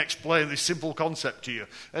 guys, let me explain this simple concept to you.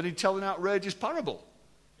 And he'd tell an outrageous parable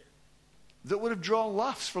that would have drawn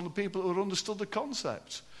laughs from the people who had understood the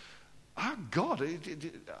concept. Oh, God,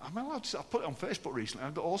 I'm allowed to, I put it on Facebook recently.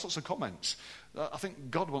 I've got all sorts of comments. I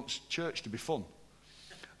think God wants church to be fun.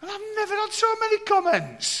 And I've never had so many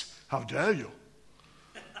comments. How dare you?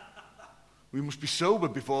 We must be sober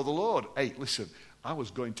before the Lord. Hey, listen, I was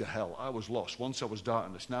going to hell. I was lost. Once I was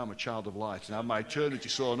darkness. Now I'm a child of light. And I have my eternity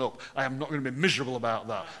sewn up. I am not going to be miserable about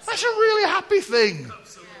that. That's a really happy thing.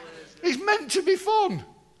 It's meant to be fun.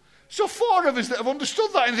 So 4 of us that have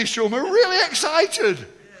understood that in this room are really excited.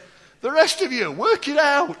 The rest of you, work it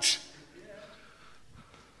out.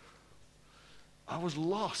 I was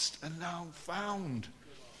lost and now I'm found.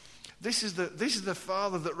 This is the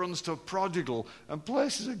father that runs to a prodigal and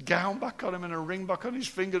places a gown back on him and a ring back on his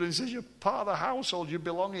finger and says, you're part of the household, you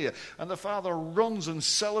belong here. And the father runs and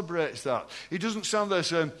celebrates that. He doesn't stand there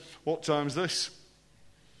saying, what time's this?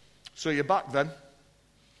 So you're back then.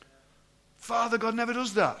 Father God never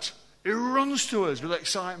does that. He runs to us with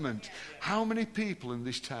excitement. How many people in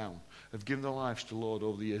this town have given their lives to the Lord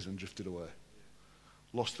over the years and drifted away?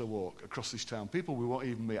 Lost their walk across this town. People we won't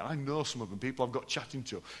even meet. I know some of them. People I've got chatting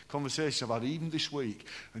to. Conversations I've had even this week.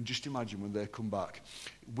 And just imagine when they come back.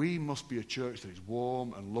 We must be a church that is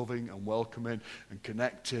warm and loving and welcoming and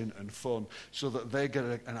connecting and fun so that they get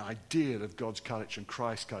an idea of God's character and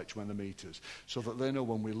Christ's character when they meet us. So that they know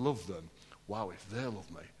when we love them, wow, if they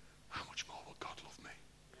love me, how much more will God love me?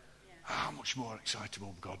 Yeah. How much more excited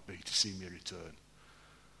will God be to see me return?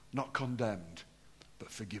 Not condemned,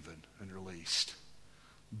 but forgiven and released.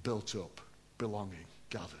 Built up, belonging,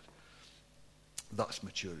 gathered. That's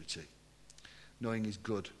maturity. Knowing his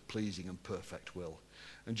good, pleasing and perfect will.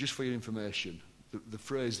 And just for your information, the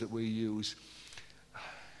phrase that we use,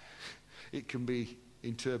 it can be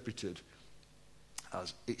interpreted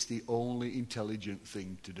as it's the only intelligent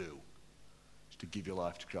thing to do. It's to give your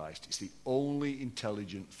life to Christ. It's the only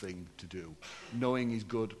intelligent thing to do. Knowing his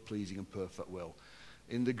good, pleasing and perfect will.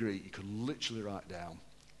 In the Greek, you could literally write down,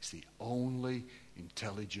 it's the only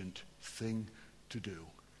intelligent thing to do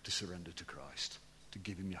to surrender to Christ, to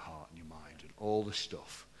give him your heart and your mind and all this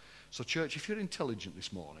stuff. So church, if you're intelligent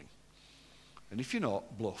this morning, and if you're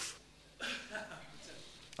not, bluff.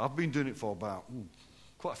 I've been doing it for about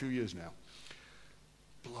quite a few years now.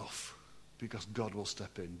 Bluff, because God will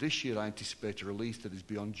step in. This year I anticipate a release that is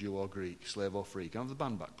beyond Jew or Greek, slave or free. Can I have the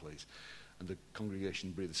band back, please? And the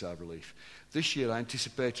congregation breathed a sigh of relief. This year I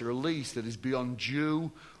anticipate a release that is beyond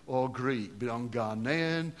Jew or Greek, beyond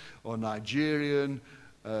Ghanaian or Nigerian,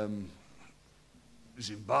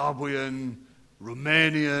 Zimbabwean,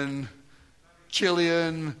 Romanian,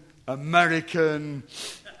 Chilean, American,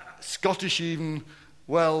 Scottish even,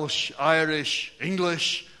 Welsh, Irish,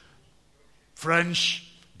 English,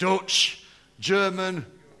 French, Dutch, German,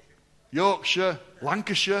 Yorkshire,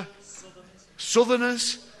 Lancashire,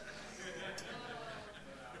 Southerners.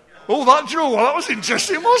 Oh, that drew one. That was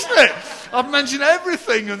interesting, wasn't it? I've mentioned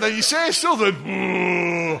everything, and then you say Southern.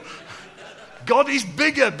 Oh, God is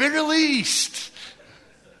bigger. Be released.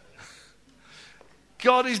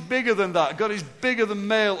 God is bigger than that. God is bigger than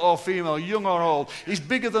male or female, young or old. He's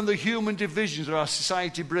bigger than the human divisions that our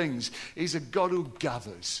society brings. He's a God who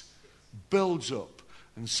gathers, builds up,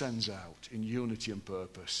 and sends out in unity and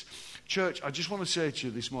purpose. Church, I just want to say to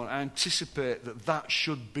you this morning, I anticipate that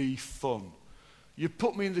should be fun. You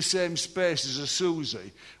put me in the same space as a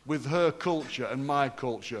Susie with her culture and my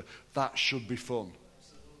culture, that should be fun.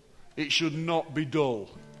 It should not be dull.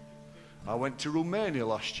 I went to Romania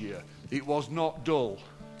last year. It was not dull.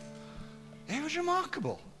 It was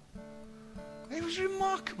remarkable. It was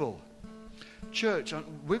remarkable. Church,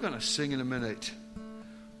 we're going to sing in a minute.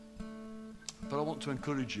 But I want to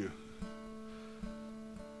encourage you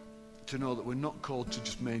to know that we're not called to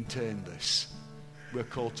just maintain this. We're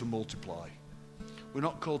called to multiply. We're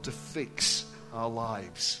not called to fix our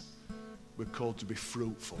lives. We're called to be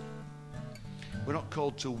fruitful. We're not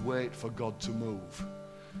called to wait for God to move,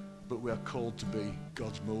 but we are called to be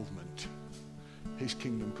God's movement, His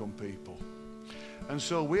kingdom come people. And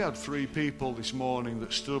so we had 3 people this morning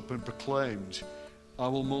that stood up and proclaimed, I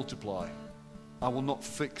will multiply. I will not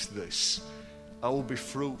fix this. I will be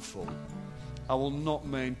fruitful. I will not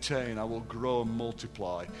maintain. I will grow and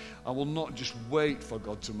multiply. I will not just wait for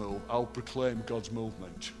God to move. I will proclaim God's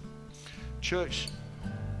movement. Church,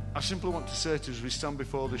 I simply want to say to us as we stand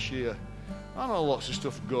before this year, I know lots of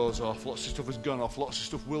stuff goes off, lots of stuff has gone off, lots of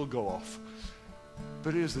stuff will go off.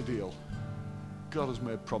 But here's the deal. God has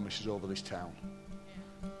made promises over this town.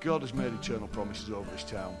 God has made eternal promises over this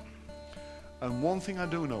town. And one thing I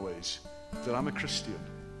do know is that I'm a Christian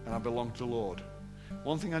and I belong to the Lord.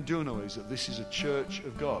 One thing I do know is that this is a church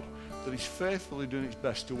of God that is faithfully doing its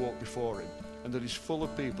best to walk before Him and that is full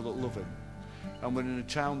of people that love Him. And we're in a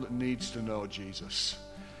town that needs to know Jesus.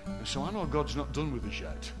 And so I know God's not done with us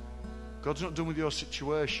yet. God's not done with your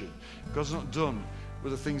situation. God's not done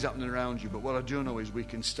with the things happening around you. But what I do know is we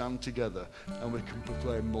can stand together and we can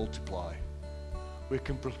proclaim multiply. We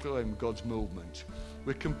can proclaim God's movement.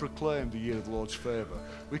 We can proclaim the year of the Lord's favour.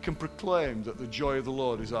 We can proclaim that the joy of the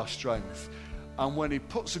Lord is our strength. And when He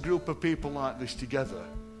puts a group of people like this together,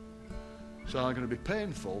 it's either going to be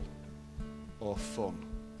painful or fun.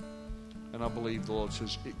 And I believe the Lord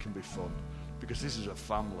says it can be fun because this is a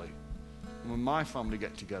family. And when my family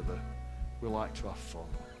get together, we like to have fun.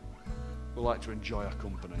 We like to enjoy our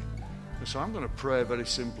company. And so I'm going to pray very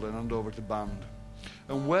simply and hand over to the band.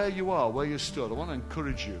 And where you are, where you stood, I want to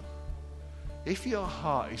encourage you. If your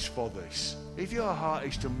heart is for this, if your heart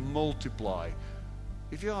is to multiply,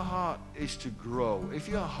 if your heart is to grow, if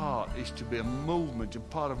your heart is to be a movement and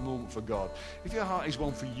part of a movement for God, if your heart is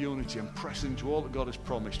one for unity and pressing into all that God has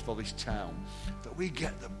promised for this town, that we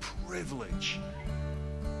get the privilege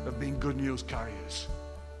of being good news carriers.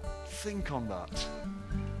 Think on that.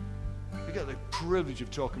 We get the privilege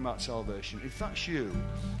of talking about salvation. If that's you,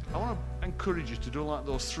 I want to encourage you to do like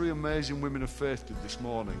those 3 amazing women of faith did this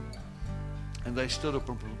morning. And they stood up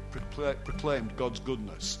and proclaimed God's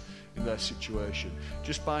goodness in their situation.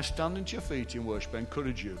 Just by standing to your feet in worship, I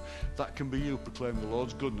encourage you, that can be you proclaiming the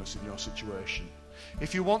Lord's goodness in your situation.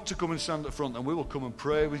 If you want to come and stand at the front, then we will come and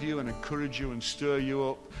pray with you and encourage you and stir you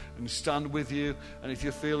up and stand with you. And if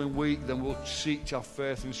you're feeling weak, then we'll seek to have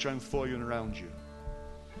faith and strength for you and around you.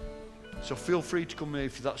 So feel free to come here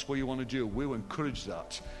if that's what you want to do. We will encourage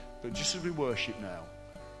that. But just as we worship now,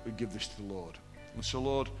 we give this to the Lord. And so,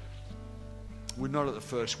 Lord, we're not at the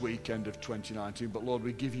first weekend of 2019, but Lord,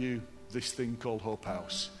 we give you this thing called Hope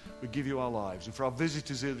House. We give you our lives. And for our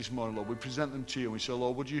visitors here this morning, Lord, we present them to you. And we say,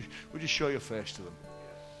 Lord, would you show your face to them?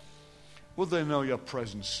 Would they know your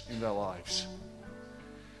presence in their lives?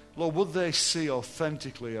 Lord, would they see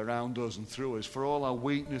authentically around us and through us, for all our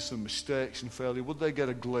weakness and mistakes and failure, would they get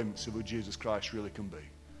a glimpse of who Jesus Christ really can be?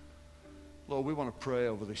 Lord, we want to pray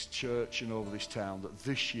over this church and over this town that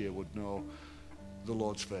this year would know the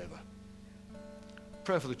Lord's favour.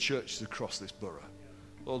 Pray for the churches across this borough.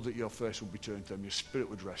 Lord, that your face would be turned to them, your spirit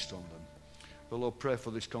would rest on them. But Lord, pray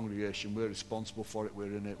for this congregation. We're responsible for it,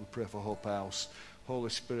 we're in it. We pray for Hope House. Holy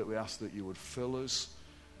Spirit, we ask that you would fill us,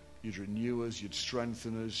 you'd renew us, you'd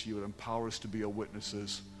strengthen us, you would empower us to be your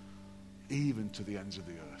witnesses, even to the ends of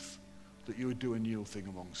the earth, that you would do a new thing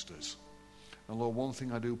amongst us. And Lord, one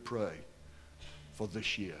thing I do pray for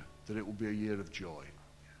this year, that it will be a year of joy,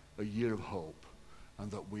 a year of hope,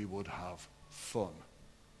 and that we would have fun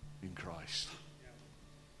in Christ.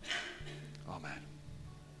 Amen.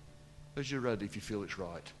 As you're ready, if you feel it's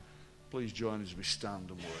right, please join us as we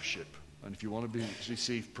stand and worship. And if you want to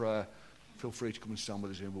receive prayer, feel free to come and stand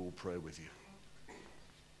with us here and we'll pray with you.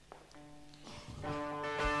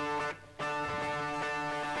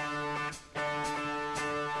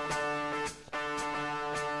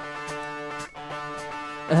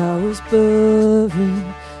 I was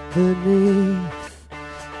buried beneath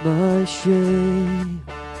my shame,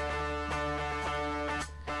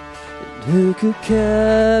 and who could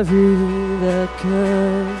carry that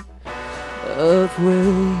kind of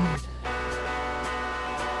weight?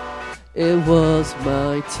 It was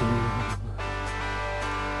my tomb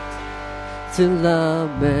till I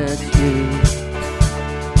met you,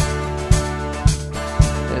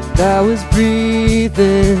 and I was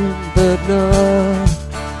breathing but not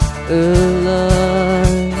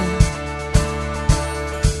alive,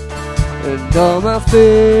 and all my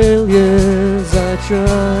failures I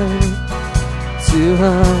tried to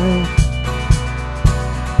hide.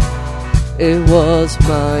 It was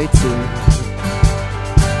my turn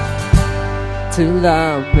till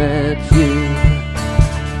I met you.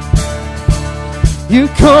 You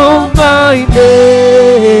called my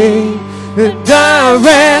name and I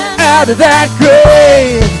ran out of that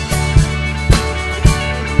grave,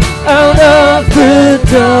 out of the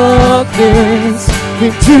darkness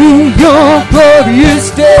into your glorious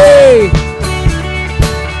day.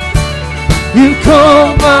 You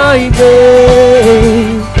called my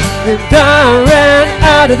name and I ran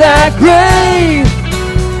out of that grave,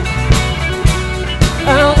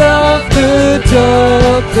 out of the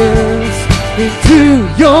darkness into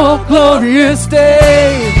your glorious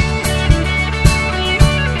day.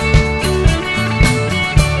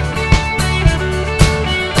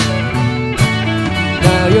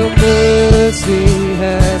 Your mercy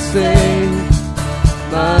has saved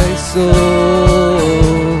my soul.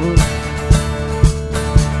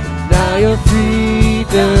 Now your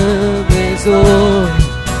freedom is all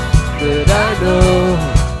that I know.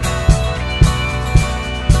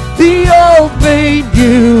 The old made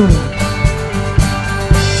new,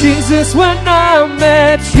 Jesus, when I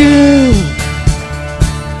met you.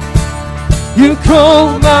 You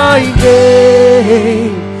called my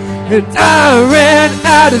name and I ran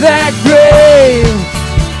out of that grave,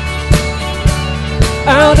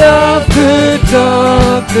 out of the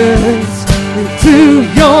darkness into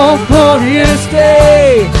your glorious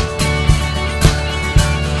day.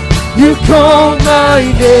 You called my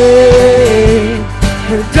name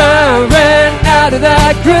and I ran out of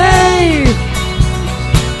that grave,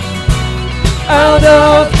 out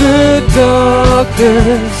of the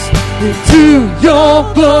darkness into your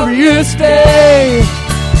glorious day.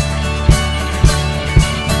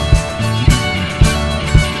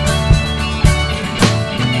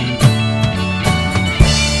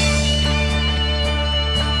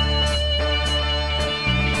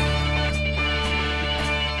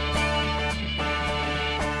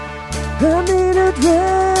 I needed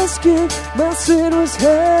rescue, my sin was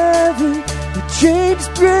heavy. The chains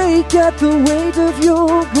break at the weight of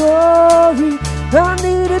your glory. I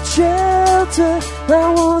needed shelter,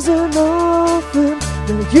 I was an orphan.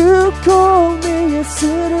 Now you call me a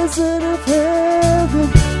citizen of heaven.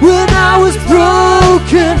 When I was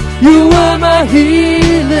broken, you were my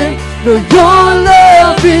healing. Now your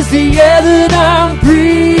love is the air that I'm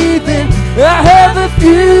breathing. I have a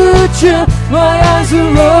future, my eyes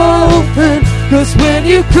are open, 'cause when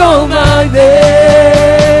you call my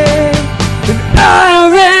name, and I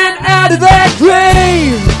ran out of that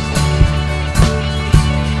grave,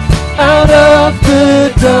 out of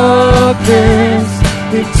the darkness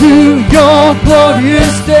into your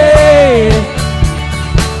glorious day.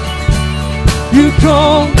 You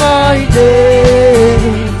called my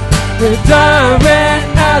name and I ran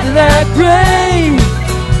out of that grave,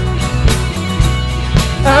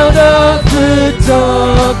 out of the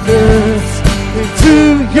darkness into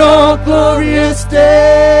your glorious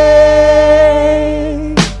day.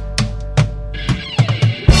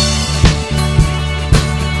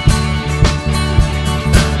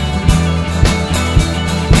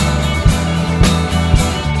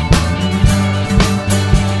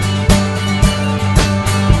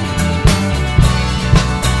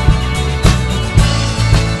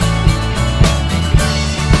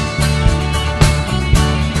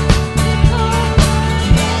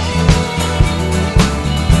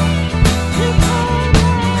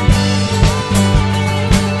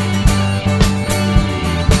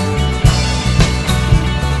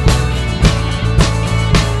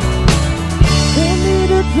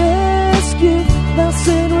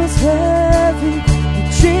 sin was heavy, the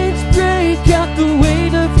chains break at the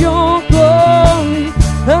weight of your glory.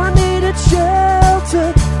 I needed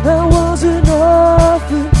shelter, I was an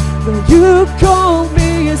orphan, but you called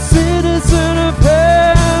me a citizen of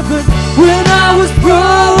heaven. When I was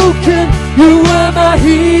broken, you were my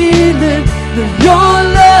healing. Now your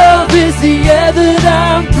love is the air that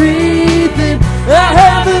I'm breathing. I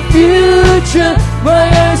have a future, my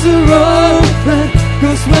eyes are open,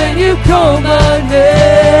 'cause when you call my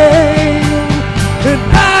name, and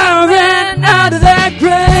I ran out of that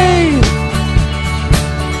grave,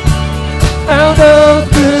 out of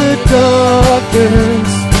the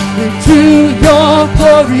darkness, into your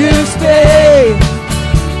glorious day.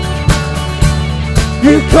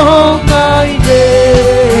 You called my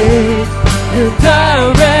name, and I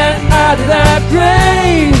ran out of that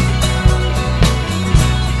grave,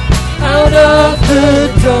 out of the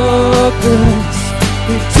darkness,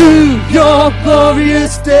 into your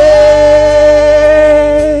glorious day.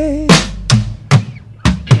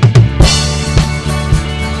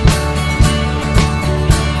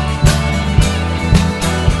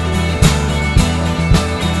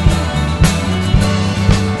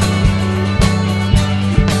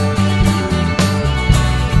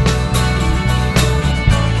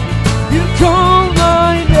 You call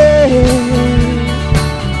my name,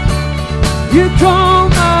 you call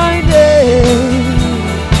my name,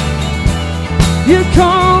 you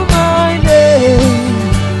call my name,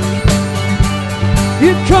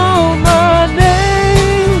 you call my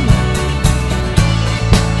name.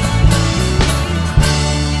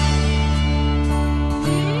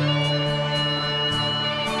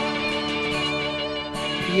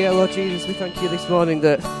 Yeah, Lord Jesus, we thank you this morning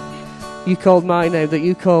that you called my name, that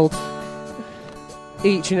you called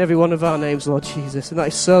each and every one of our names, Lord Jesus, and that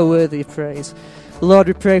is so worthy of praise. Lord,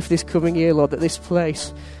 we pray for this coming year, Lord, that this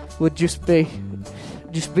place would just be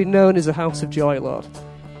known as a house of joy, Lord.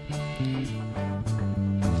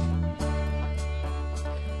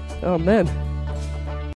 Amen.